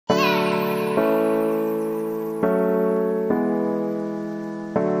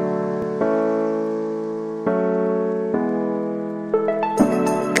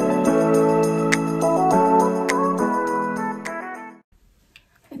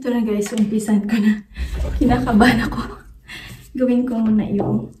Ito na guys, umpisan ko na. Kinakabahan ako. Gawin ko muna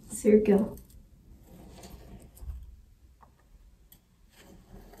yung circle.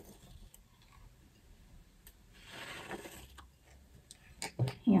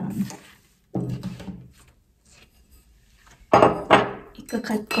 Yan.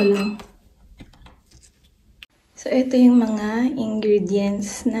 Ika-cut ko lang. So, ito yung mga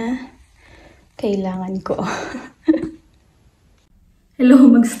ingredients na kailangan ko. Hello,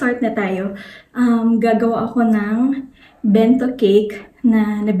 mag-start na tayo. Gagawa ako ng bento cake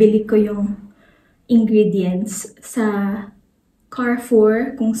na nabili ko yung ingredients sa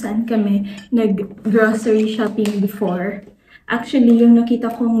Carrefour kung saan kami nag-grocery shopping before. Actually, yung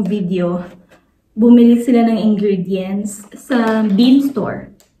nakita kong video, bumili sila ng ingredients sa Bean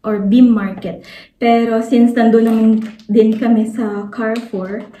Store or Bean Market. Pero since nandun naman din kami sa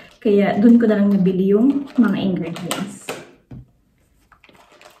Carrefour, kaya dun ko na lang nabili yung mga ingredients.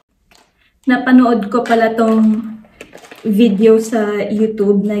 Napanood ko pala tong video sa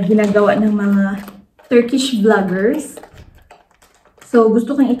YouTube na ginagawa ng mga Turkish vloggers. So,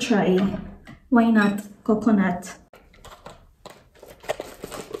 gusto kong i-try. Why not coconut?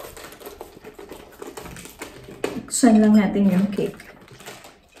 Buksan lang natin yung cake.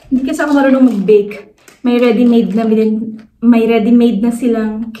 Hindi kasi ako marunong mag-bake. May ready-made na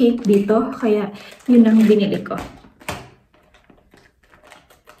silang cake dito. Kaya, yun ang binili ko.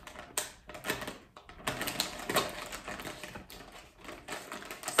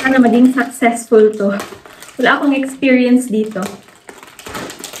 Sana maging successful to. Wala akong experience dito.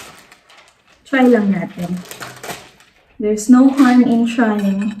 Try lang natin. There's no harm in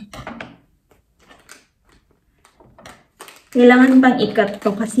trying. Kailangan pang ikat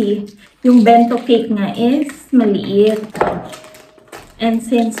to kasi yung bento cake nga is maliit. And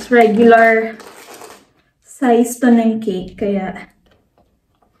since regular size to ng cake, kaya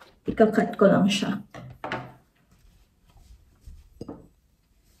ikakat ko lang siya.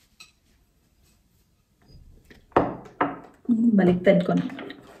 Baliktad ko na.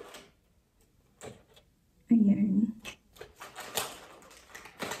 Ayan.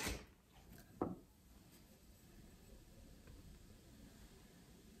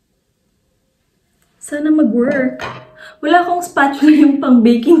 Sana mag-work. Wala akong spatula yung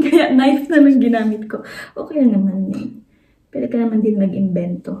pang-baking, kaya knife na lang ginamit ko. Okay naman yun. Pwede ka naman din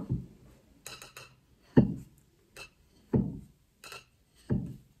mag-imbento.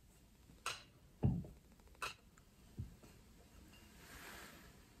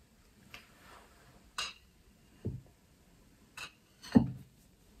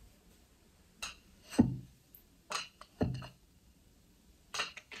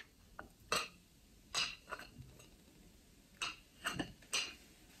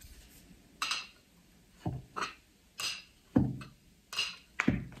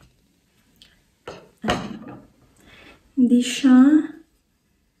 Hindi siya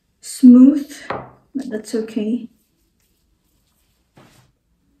smooth, but that's okay.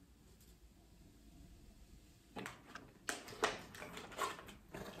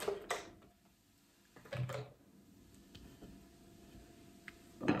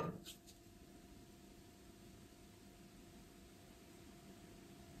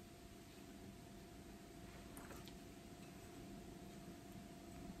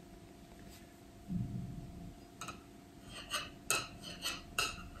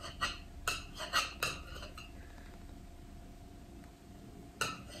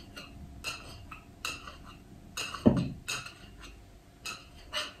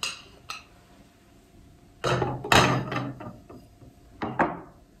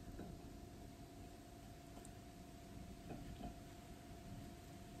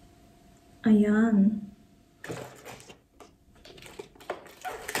 Ayan.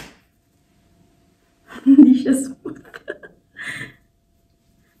 Hindi siya smooth.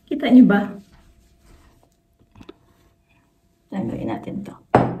 Kita niyo ba? Tanggalin natin to.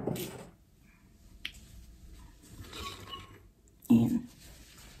 Ayan.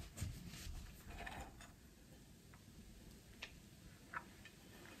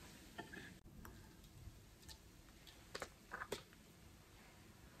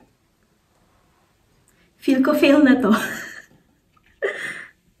 Feel ko fail na to.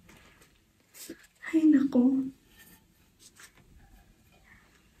 Ay, naku.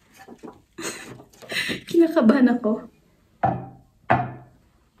 Kinakabahan ako.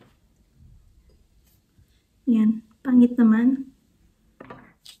 Yan. Pangit naman.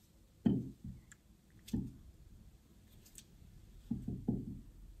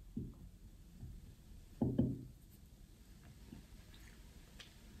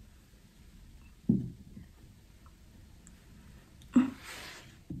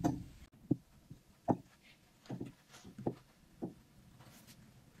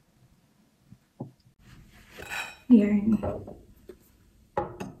 Ayan.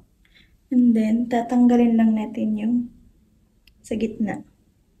 And then, tatanggalin lang natin yung sa gitna.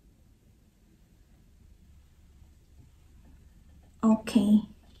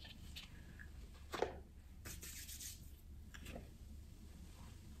 Okay.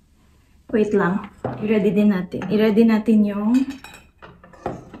 Wait lang. I-ready din natin. I-ready natin yung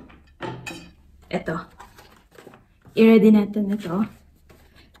ito. I-ready natin ito.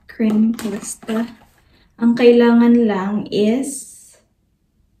 Cream pasta. Ang kailangan lang is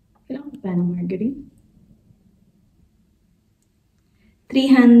kailangan pa ng margarine?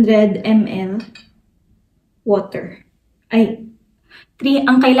 300 ml water.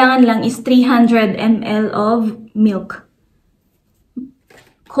 Ang kailangan lang is 300 ml of milk.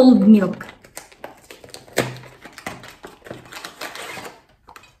 Cold milk.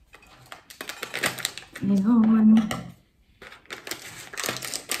 Ayun.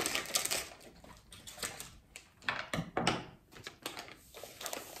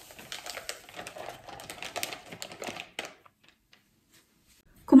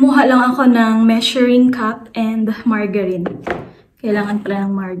 Kumuha lang ako ng measuring cup and margarine. Kailangan pala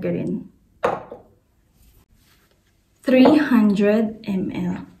ng margarine. 300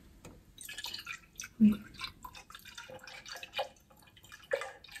 ml.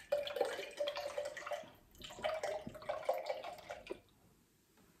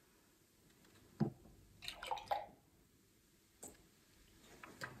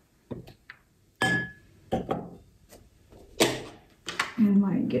 And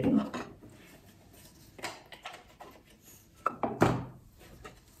margarine.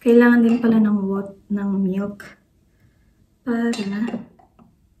 Kailangan din pala ng milk para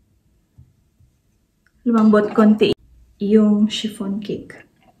lumambot konti yung chiffon cake.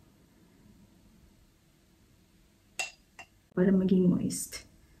 Para maging moist.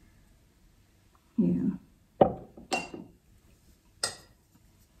 Ayan.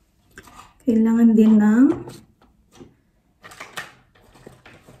 Kailangan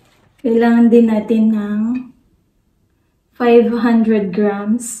din natin ng 500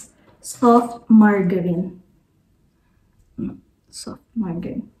 grams soft margarine. Soft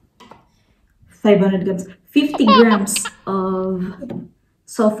margarine. 500 grams. 50 grams of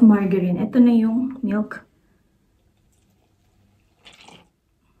soft margarine. Ito na yung milk.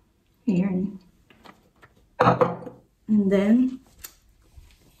 Ayan. And then,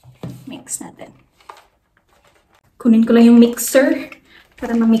 mix natin. Kunin ko lang yung mixer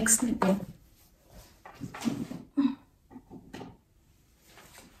para ma-mix natin.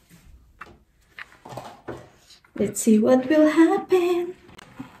 Let's see what will happen.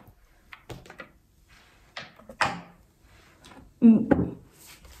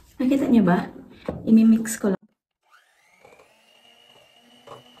 Nakita niyo ba? I-mix ko lang.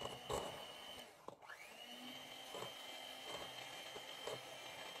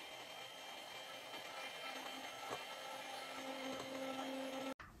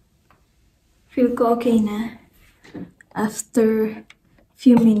 Feel ko okay na. After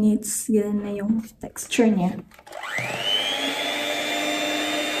few minutes, yan na yung texture niya.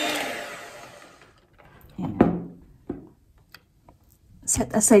 Ayan. Set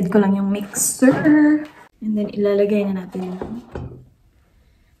aside ko lang yung mixer. And then, ilalagay na natin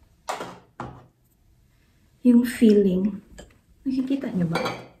yung filling. Nakikita niyo ba?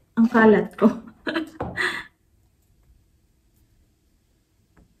 Ang kalat ko.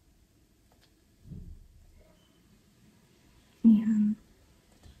 Ayan.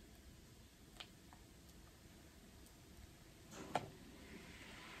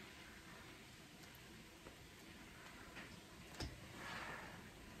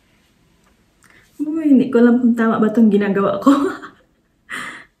 Hindi ko alam kung tama ba itong ginagawa ko.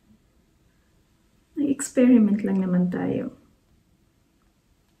 Nag-experiment lang naman tayo.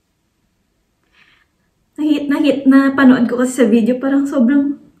 Napanood ko kasi sa video, parang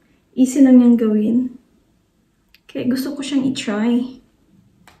sobrang easy lang niyang gawin. Kaya gusto ko siyang i-try.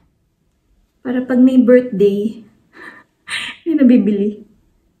 Para pag may birthday, may nabibili.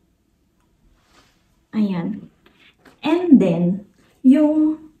 Ayan. And then,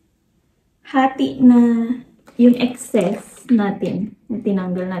 yung hati na yung excess natin, na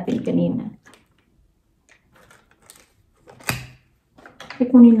tinanggal natin kanina.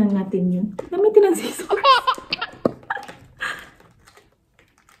 Kukunin lang natin yun. Gamitin ng scissors.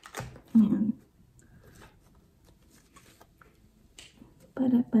 Ayan.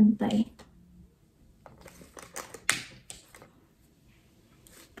 Para pantay.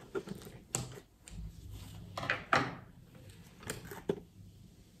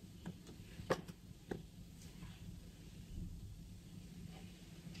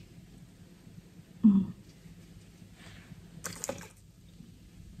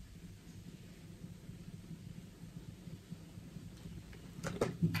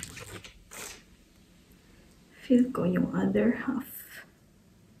 Feel ko yung other half.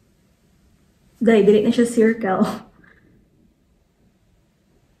 Dahil, dili na siya circle.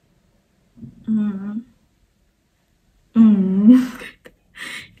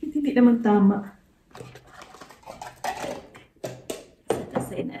 Hindi naman tama.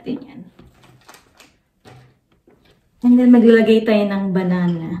 Satasay natin yan. And then, maglalagay tayo ng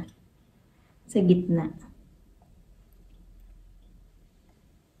banana sa gitna.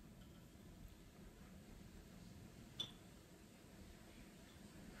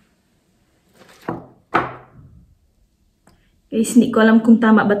 Guys, hindi ko alam kung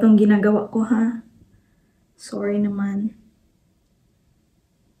tama ba itong ginagawa ko, ha? Sorry naman.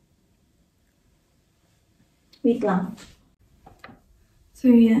 Wait lang. So,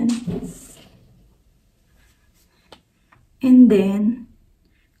 yan. And then,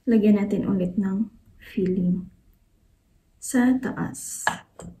 lagyan natin ulit ng filling sa taas.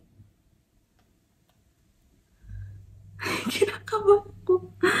 Kinakabahan ko.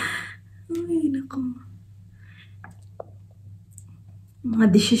 Ay, nako.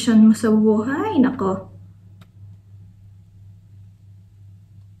 Mga desisyon mo sa buhay, nako.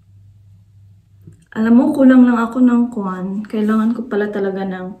 Alam mo, kulang lang ako ng kuwan. Kailangan ko pala talaga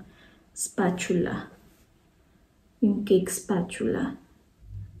ng spatula. Yung cake spatula.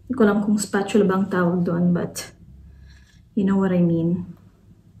 Hindi ko alam kung spatula bang tawag doon, but you know what I mean.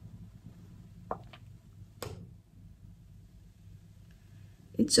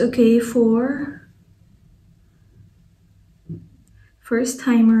 It's okay for first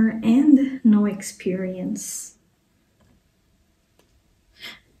timer and no experience.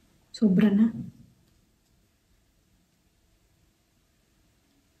 Sobra na.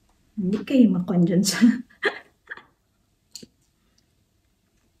 Hindi kayo makuha dyan sa...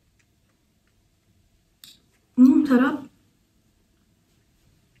 Sarap.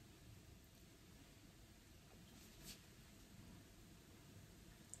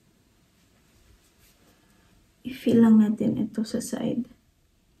 I-fill lang natin ito sa side.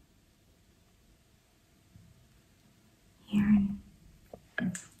 Yan.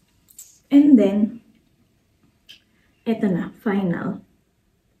 And then, ito na, final.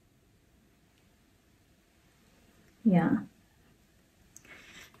 Yeah.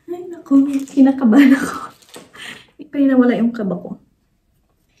 Ay, naku, kinakabahan ako. Hindi pa rin nawala yung kaba ko.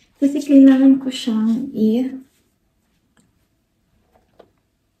 Kasi kailangan ko siyang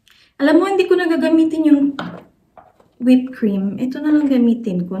Alam mo, hindi ko na gagamitin yung whipped cream. Ito na lang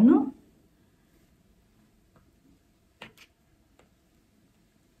gamitin ko, no?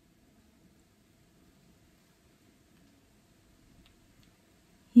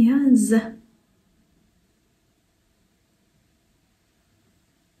 Yes.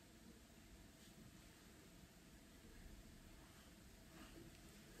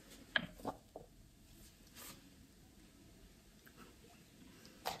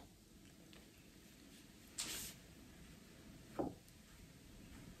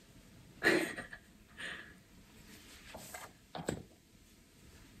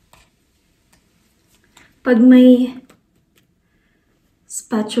 Pag may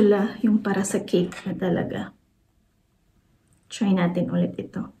spatula yung para sa cake na talaga, try natin ulit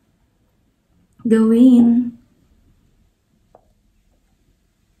ito. Gawin.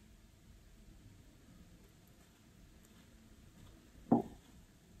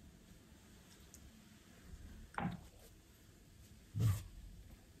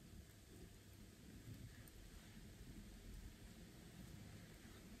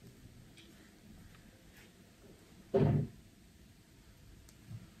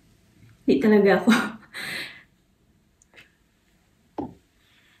 Di talaga ako.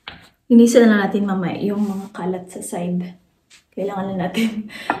 Linisan na natin mamaya yung mga kalat sa side. Kailangan na natin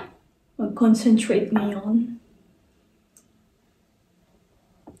mag-concentrate ngayon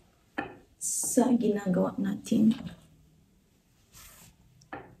sa ginagawa natin.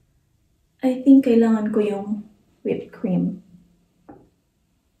 I think kailangan ko yung whipped cream.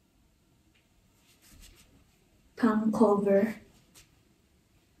 Pang cover.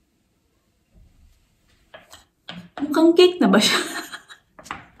 Mukhang cake na ba siya?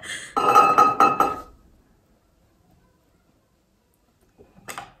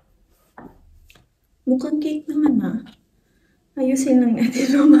 Mukhang cake naman ah. Ayusin lang natin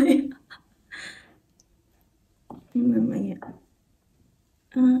mamaya.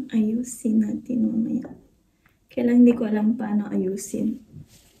 Ayusin natin mamaya. Kailan hindi ko alam paano ayusin.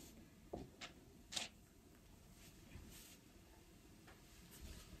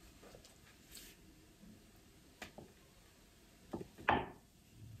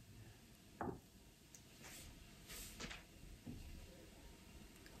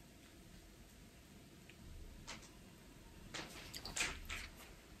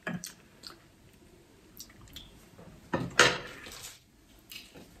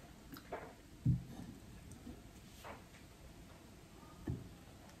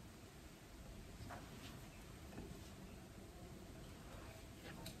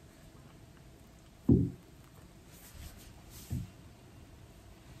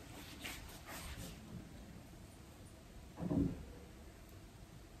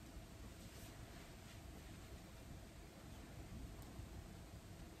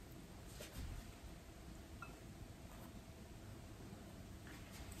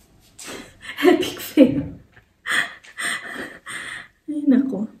 Epic fail. Ay,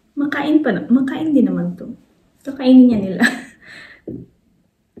 nako. Makain din naman to. Kakainin niya nila.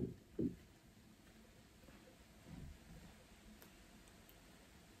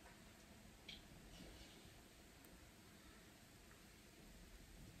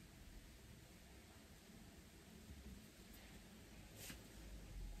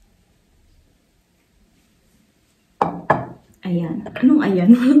 Ayan. Anong ayan?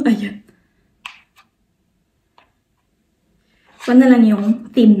 Walang ayan. Paano lang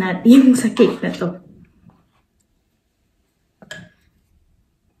yung team natin sa cake na to?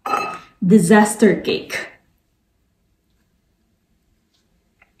 Disaster cake.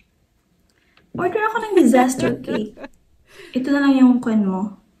 Order ako ng disaster cake. Ito na lang yung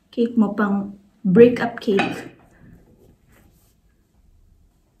cake mo pang breakup cake.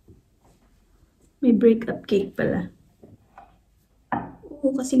 May breakup cake pala.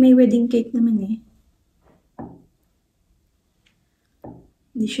 Oo, kasi may wedding cake naman eh.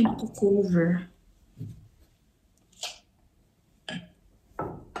 Hindi siya naku-cover.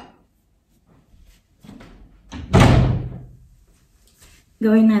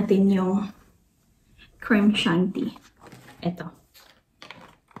 Gawin natin yung creme shanty. Ito.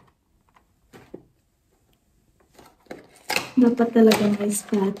 Dapat talaga may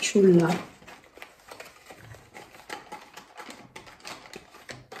spatula.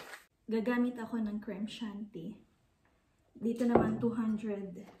 Gagamit ako ng creme shanty. Dito naman 200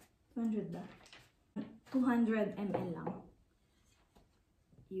 ba? 200 ml lang.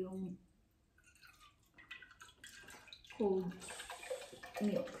 Yung cold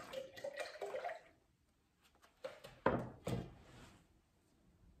milk.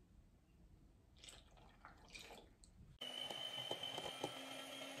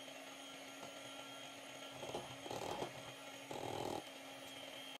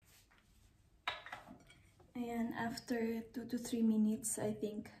 Ayan, after 2 to 3 minutes, I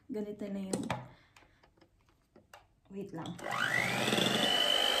think, ganito na yung... Wait lang.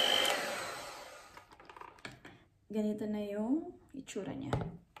 Ganito na yung itsura niya.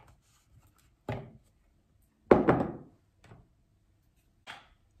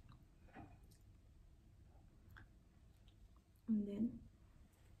 And then,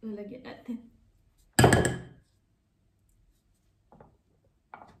 lalagyan natin.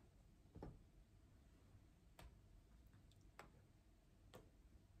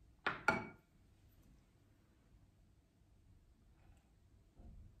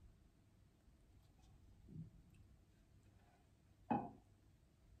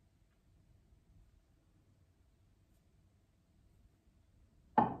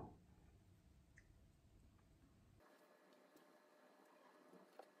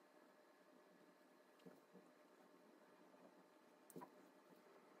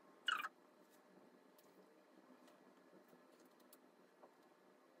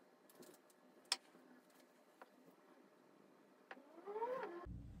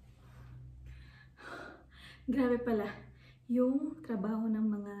 Grabe pala yung trabaho ng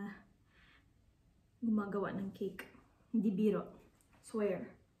mga gumagawa ng cake. Hindi biro. Swear.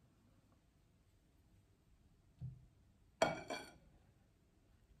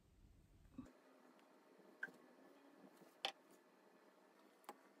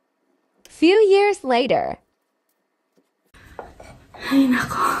 Few years later. Ay,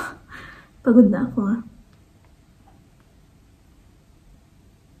 nako. Pagod na ako, ha.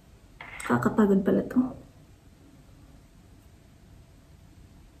 Kakapagod pala to.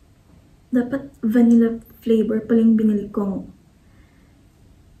 Dapat vanilla flavor pala yung binili kong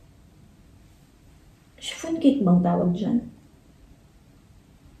chiffon cake bang tawag dyan?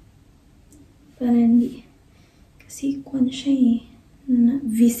 Para hindi. Kasi kung siya eh.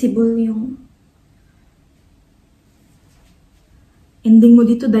 Visible yung ending mo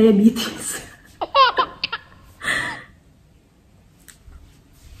dito, diabetes.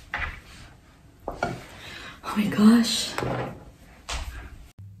 Oh my gosh.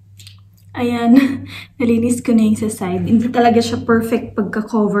 Ayan, nalinis ko na yung sa side. Hindi talaga siya perfect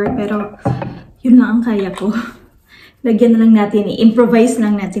pagka-cover, pero yun lang ang kaya ko. Lagyan na lang natin, i-improvise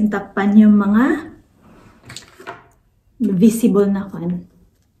lang natin, takpan yung mga visible na kan.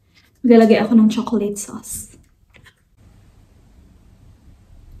 Maglalagay ako ng chocolate sauce.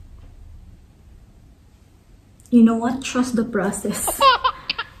 You know what? Trust the process.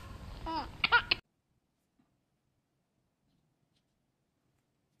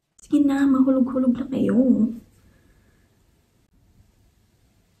 Sige na, mahulog-hulog na kayo.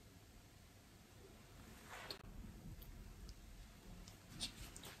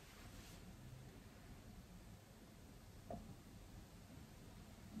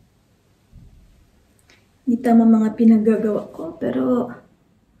 Hindi tama mga pinagagawa ko, pero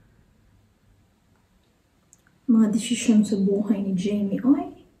mga desisyon sa buhay ni Jamie,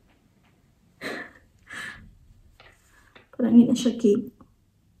 oy. Parang na siya cake.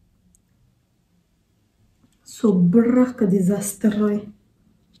 Sobra ka-disaster, oy.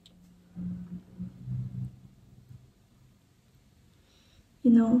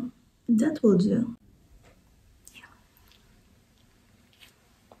 You know, that will do.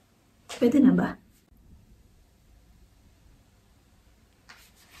 Pwede na ba?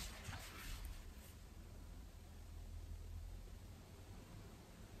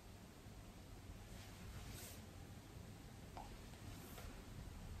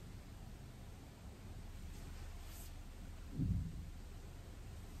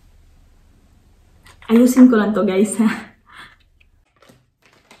 Ayusin ko lang to, guys, ha?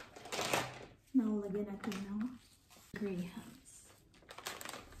 Naulagyan natin ng greyhounds.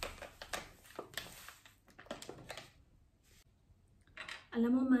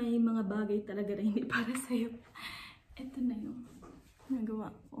 Alam mo, may mga bagay talaga na hindi para sa'yo. Ito na yung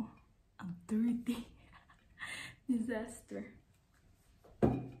nagawa ko. Ang dirty. Disaster.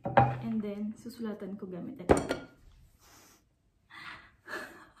 And then, susulatan ko gamit ito.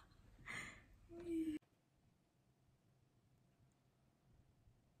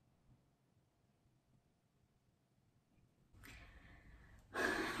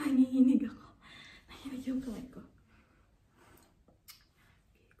 Nanginginig ako. Nanginginig yung kamay ko. Okay,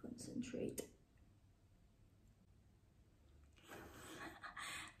 concentrate.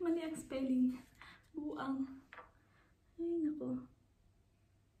 Mali ang spelling. Buang. Ay, nako.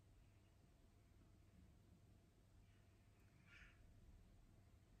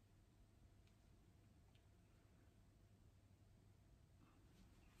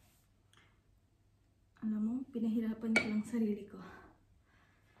 Alam mo, pinahirapan ko lang sarili ko.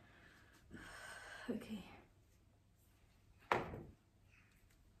 Okay.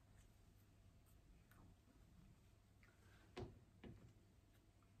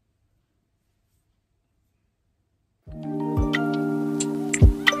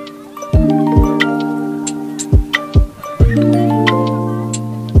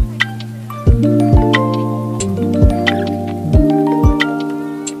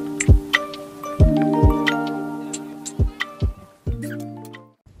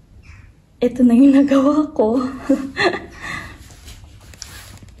 Ito na yung nagawa ko.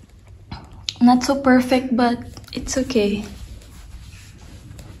 Not so perfect, but it's okay.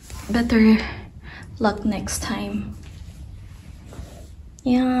 Better luck next time.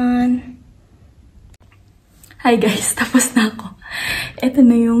 Yan. Hi guys, tapos na ako. Ito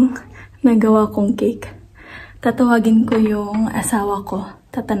na yung nagawa kong cake. Tatawagin ko yung asawa ko.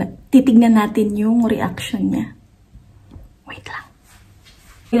 Titignan natin yung reaction niya. Wait lang.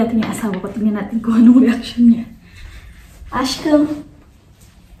 Tignan natin yung asawa ko. Tignan natin kung anong reaction niya. Ashton.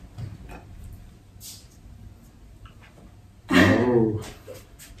 Oh.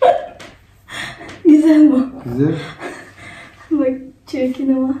 Güzel mi? Güzel. Bak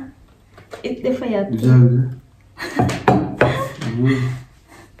çirkin ama. İlk defa yaptım. Güzeldi.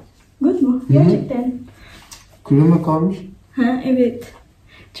 Good mu? Gerçekten. Krema kalmış. Ha evet.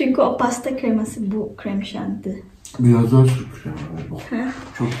 Çünkü o pasta kreması, bu krem şanti. Biraz daha sürpüş yani. Ha?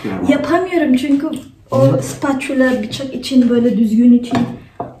 Çok krema. Yapamıyorum çünkü o spatula bıçak için böyle düzgün için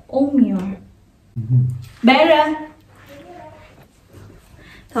olmuyor. Bera!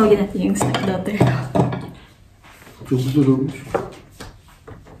 Tawagin natin yung stepdaughter ko. Çok güzel olmuş.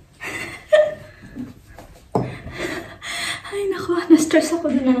 Ay naku, na-stress ako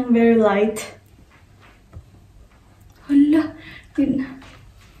din ng very light. Hala, yun.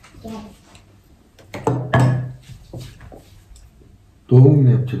 Doğum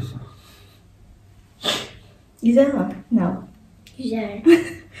ne yapacaksın? Güzel mi? No. Güzel.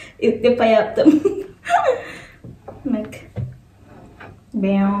 İlk defa yaptım. Bak.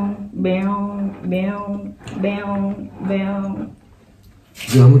 Beyon, beyon, beyon, beyon, beyon.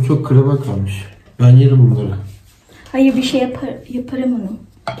 Yağmur çok krema kalmış. Ben yerim bunları. Hayır, bir şey yaparım onu.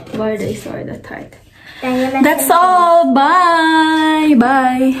 Vardı, orada tart. Ben yemek That's all. Bye.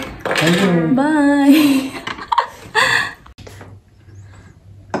 Bye. Hadi. Bye.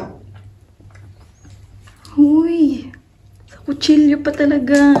 Uy. Sa kutsilyo pa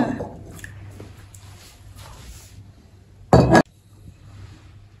talaga.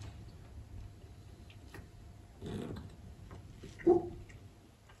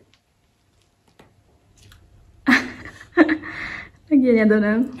 Lagyan niya doon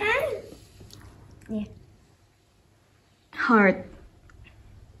ng heart.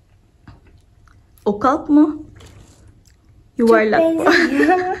 O kalp mo. You are luck po.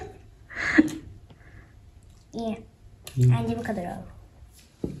 İyi. Bence bu kadar oldu.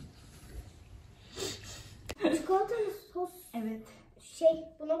 Çikolatalı sos. Evet.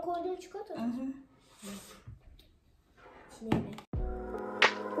 Buna koyduğum çikolata sos. Şimdi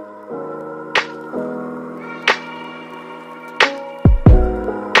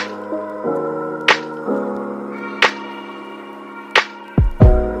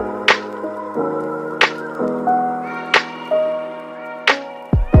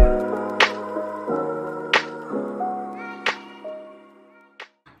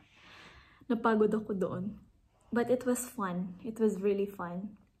napagod ako doon. But it was fun. It was really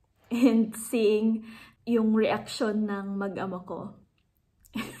fun. And seeing yung reaction ng mag-ama ko,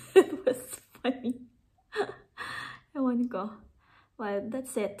 it was funny. Ewan ko. Well,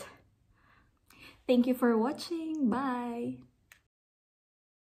 that's it. Thank you for watching. Bye!